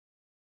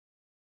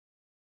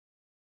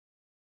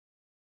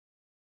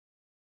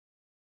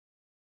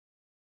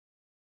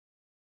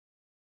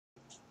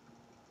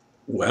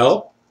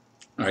Well,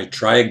 I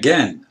try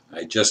again.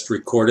 I just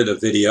recorded a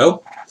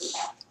video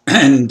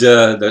and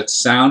the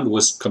sound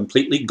was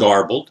completely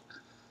garbled,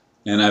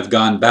 and I've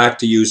gone back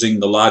to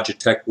using the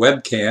Logitech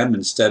webcam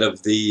instead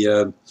of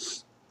the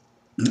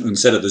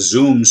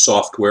Zoom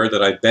software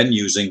that I've been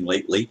using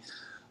lately.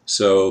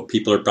 So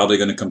people are probably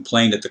going to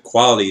complain that the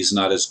quality is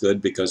not as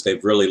good because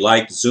they've really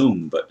liked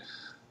Zoom, but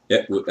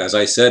as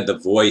I said, the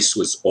voice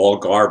was all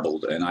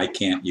garbled and I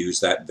can't use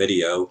that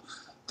video.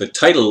 The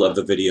title of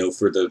the video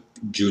for the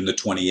June the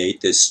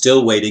 28th is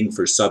Still Waiting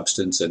for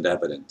Substance and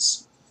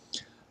Evidence.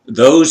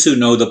 Those who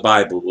know the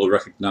Bible will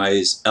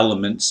recognize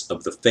elements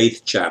of the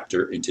faith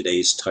chapter in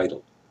today's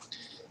title.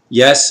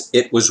 Yes,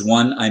 it was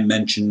one I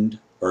mentioned,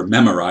 or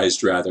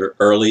memorized rather,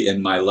 early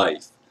in my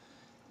life.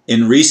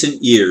 In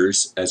recent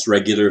years, as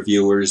regular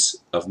viewers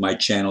of my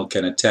channel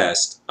can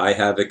attest, I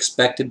have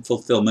expected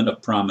fulfillment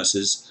of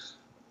promises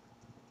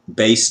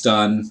based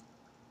on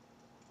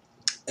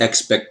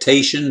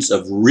expectations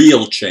of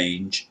real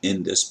change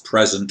in this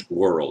present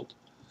world.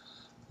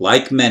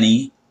 Like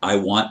many, I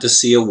want to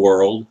see a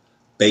world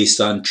based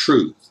on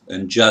truth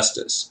and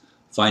justice,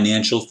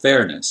 financial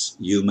fairness,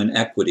 human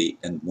equity,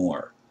 and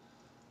more.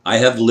 I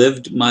have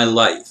lived my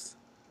life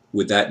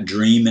with that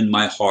dream in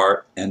my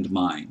heart and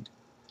mind.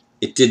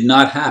 It did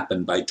not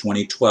happen by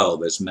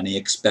 2012 as many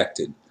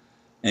expected,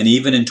 and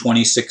even in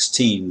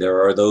 2016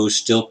 there are those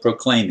still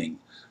proclaiming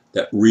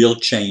that real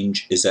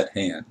change is at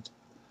hand.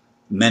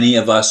 Many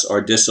of us are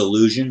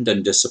disillusioned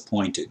and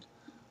disappointed,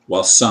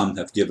 while some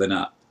have given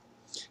up.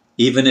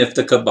 Even if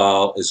the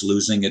cabal is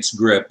losing its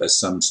grip, as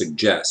some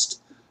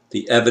suggest,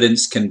 the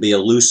evidence can be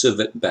elusive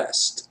at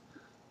best.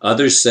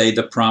 Others say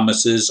the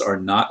promises are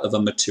not of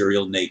a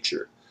material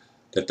nature,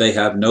 that they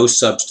have no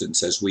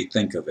substance as we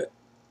think of it.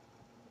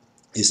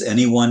 Is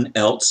anyone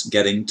else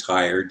getting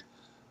tired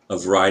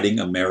of riding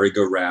a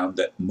merry-go-round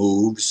that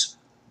moves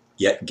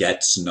yet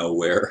gets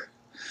nowhere?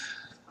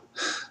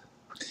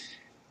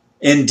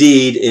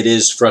 Indeed, it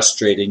is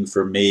frustrating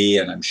for me,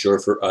 and I'm sure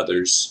for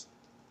others.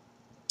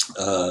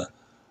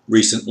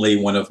 Recently,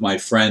 one of my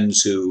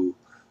friends who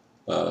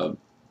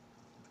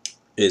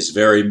is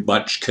very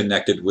much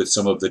connected with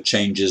some of the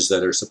changes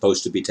that are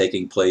supposed to be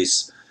taking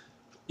place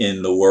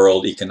in the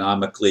world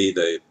economically,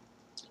 the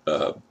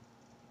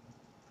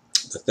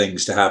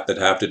things that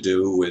have to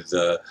do with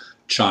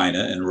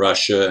China and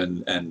Russia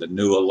and the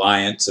new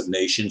alliance of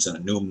nations and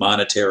a new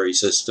monetary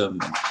system,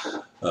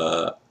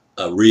 and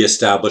a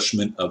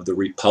reestablishment of the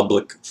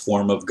republic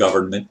form of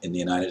government in the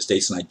United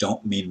States. And I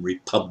don't mean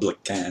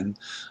Republican,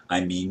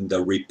 I mean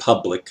the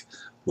republic,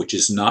 which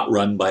is not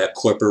run by a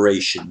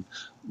corporation,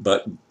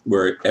 but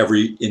where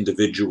every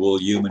individual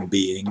human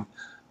being,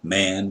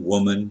 man,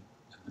 woman,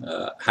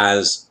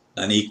 has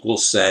an equal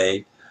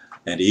say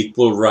and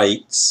equal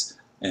rights,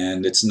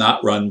 and it's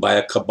not run by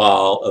a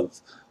cabal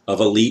of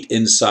elite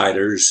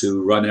insiders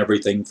who run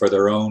everything for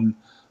their own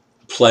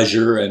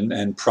pleasure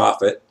and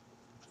profit,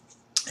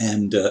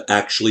 and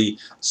actually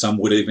some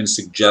would even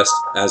suggest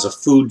as a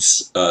food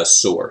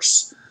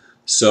source.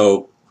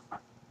 So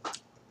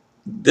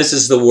this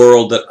is the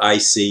world that I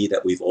see,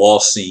 that we've all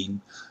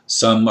seen.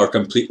 Some are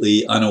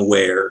completely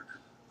unaware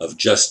of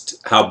just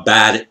how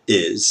bad it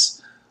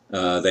is.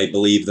 They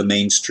believe the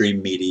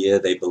mainstream media.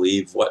 They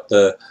believe what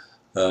the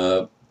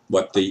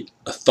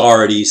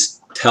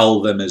authorities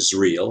tell them is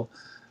real,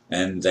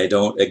 and they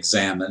don't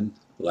examine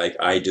like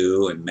I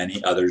do and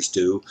many others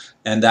do.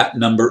 And that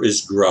number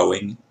is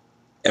growing.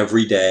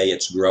 Every day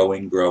it's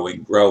growing,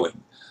 growing,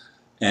 growing.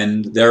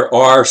 And there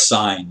are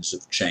signs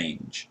of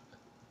change.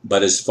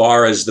 But as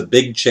far as the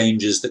big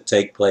changes that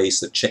take place,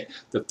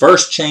 the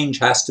first change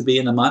has to be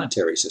in the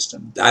monetary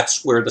system.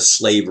 That's where the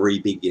slavery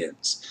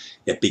begins.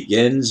 It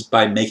begins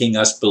by making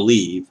us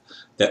believe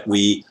that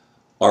we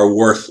are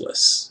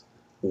worthless,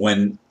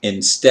 when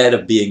instead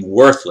of being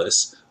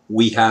worthless,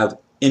 we have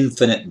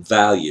infinite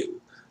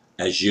value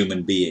as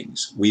human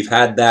beings. We've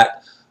had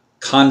that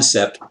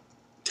concept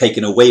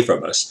taken away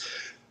from us.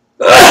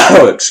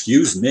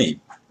 Excuse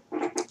me.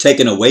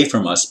 Taken away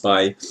from us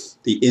by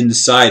the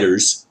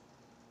insiders,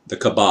 the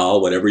cabal,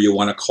 whatever you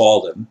want to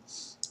call them,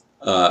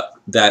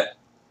 that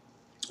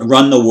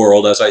run the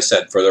world, as I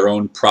said, for their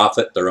own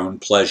profit, their own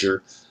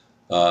pleasure,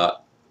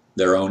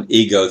 their own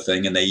ego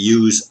thing, and they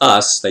use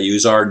us, they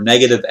use our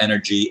negative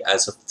energy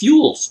as a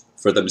fuel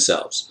for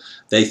themselves.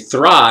 They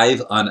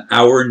thrive on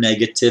our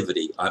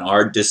negativity, on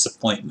our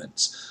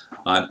disappointments,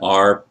 on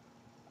our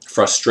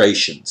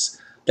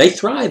frustrations. They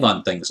thrive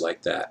on things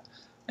like that.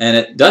 And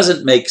it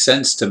doesn't make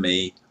sense to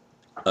me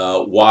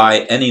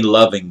why any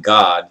loving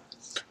God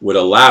would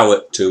allow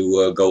it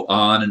to go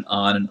on and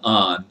on and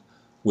on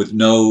with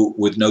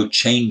no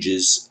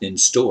changes in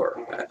store.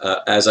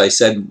 As I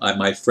said,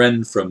 my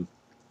friend from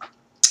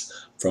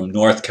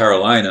North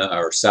Carolina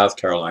or South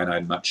Carolina,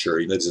 I'm not sure,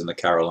 he lives in the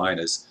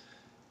Carolinas.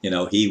 You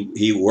know,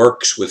 he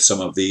works with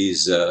some of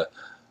these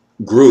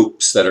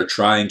groups that are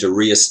trying to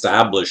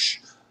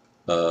reestablish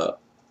a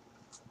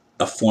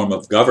form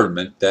of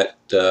government that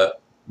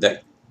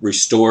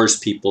restores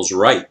people's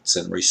rights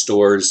and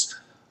restores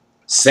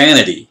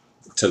sanity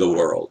to the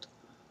world.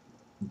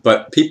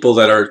 But people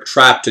that are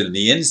trapped in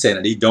the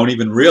insanity don't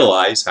even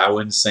realize how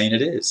insane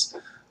it is.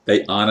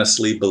 They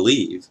honestly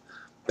believe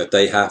that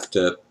they have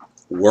to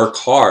work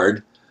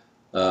hard.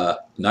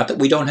 Not that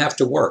we don't have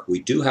to work. We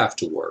do have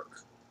to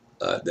work.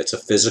 That's a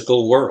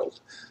physical world.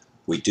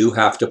 We do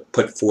have to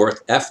put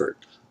forth effort.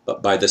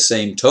 But by the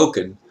same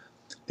token,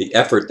 the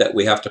effort that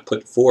we have to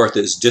put forth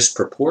is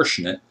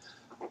disproportionate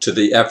to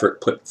the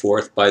effort put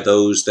forth by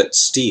those that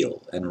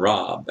steal and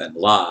rob and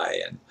lie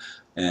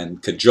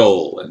and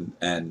cajole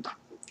and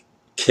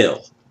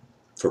kill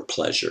for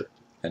pleasure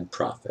and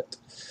profit.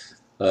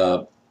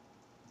 Uh,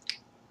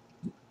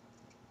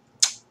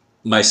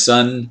 my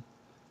son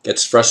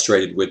gets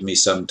frustrated with me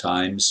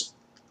sometimes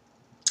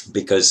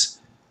because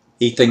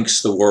he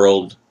thinks the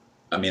world,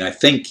 I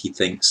think he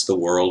thinks the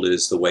world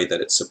is the way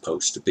that it's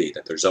supposed to be,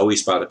 that there's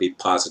always got to be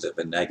positive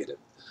and negative.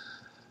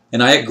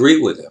 And I agree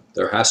with him.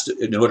 There has to,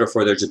 in order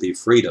for there to be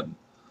freedom,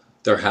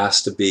 there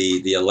has to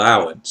be the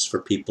allowance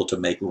for people to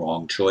make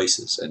wrong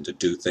choices and to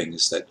do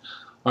things that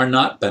are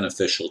not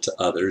beneficial to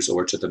others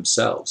or to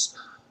themselves.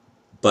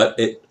 But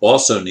it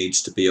also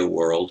needs to be a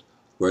world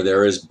where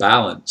there is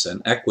balance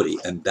and equity,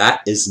 and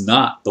that is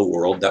not the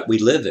world that we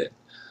live in.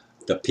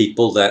 The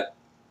people that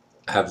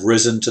have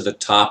risen to the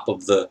top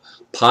of the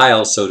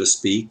pile, so to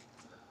speak,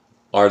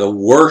 are the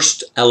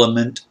worst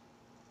element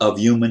of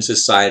human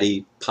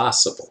society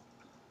possible.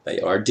 They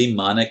are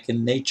demonic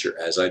in nature,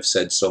 as I've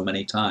said so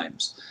many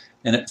times.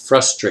 And it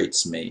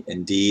frustrates me.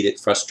 Indeed, it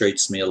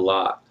frustrates me a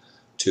lot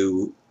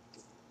to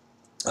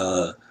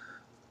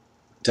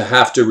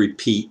have to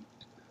repeat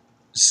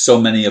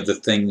so many of the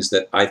things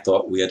that I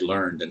thought we had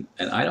learned.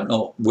 And I don't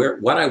know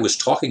what I was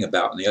talking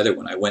about in the other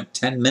one. I went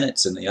 10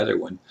 minutes in the other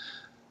one,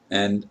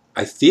 and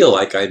I feel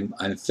like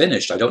I'm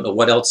finished. I don't know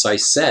what else I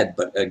said,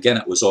 but again,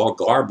 it was all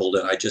garbled,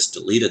 and I just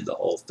deleted the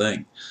whole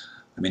thing.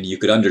 I mean, you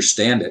could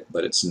understand it,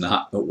 but it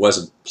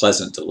wasn't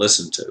pleasant to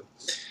listen to.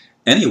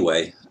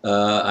 Anyway,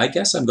 I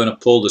guess I'm going to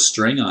pull the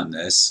string on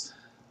this.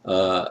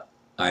 I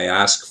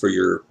ask for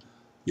your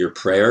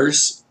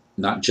prayers,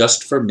 not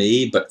just for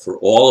me, but for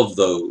all of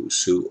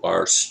those who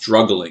are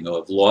struggling, who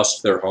have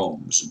lost their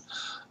homes, and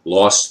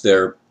lost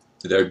their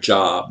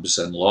jobs,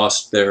 and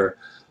lost their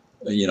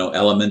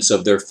elements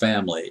of their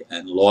family,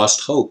 and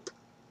lost hope.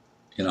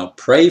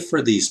 Pray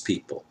for these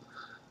people.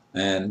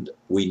 And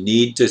we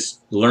need to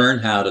learn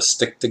how to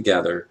stick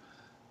together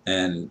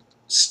and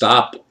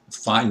stop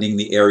finding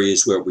the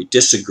areas where we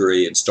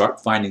disagree and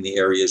start finding the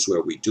areas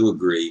where we do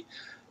agree,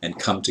 and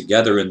come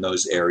together in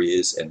those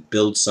areas and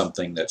build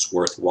something that's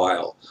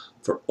worthwhile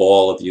for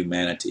all of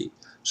humanity,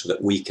 so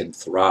that we can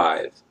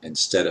thrive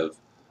instead of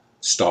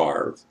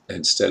starve,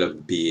 instead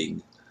of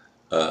being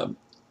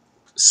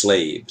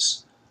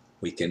slaves.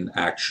 We can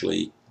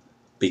actually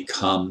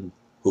become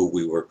who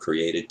we were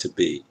created to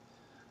be,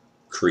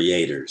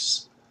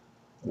 creators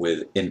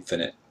with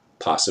infinite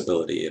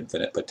possibility,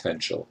 infinite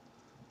potential,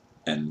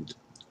 and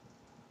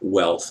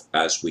wealth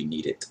as we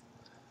need it.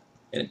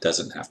 And it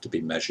doesn't have to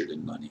be measured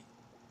in money,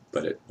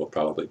 but it will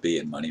probably be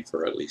in money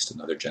for at least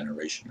another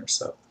generation or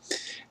so.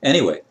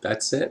 Anyway,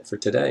 that's it for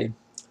today.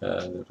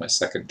 My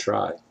second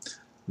try.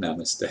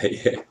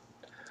 Namaste.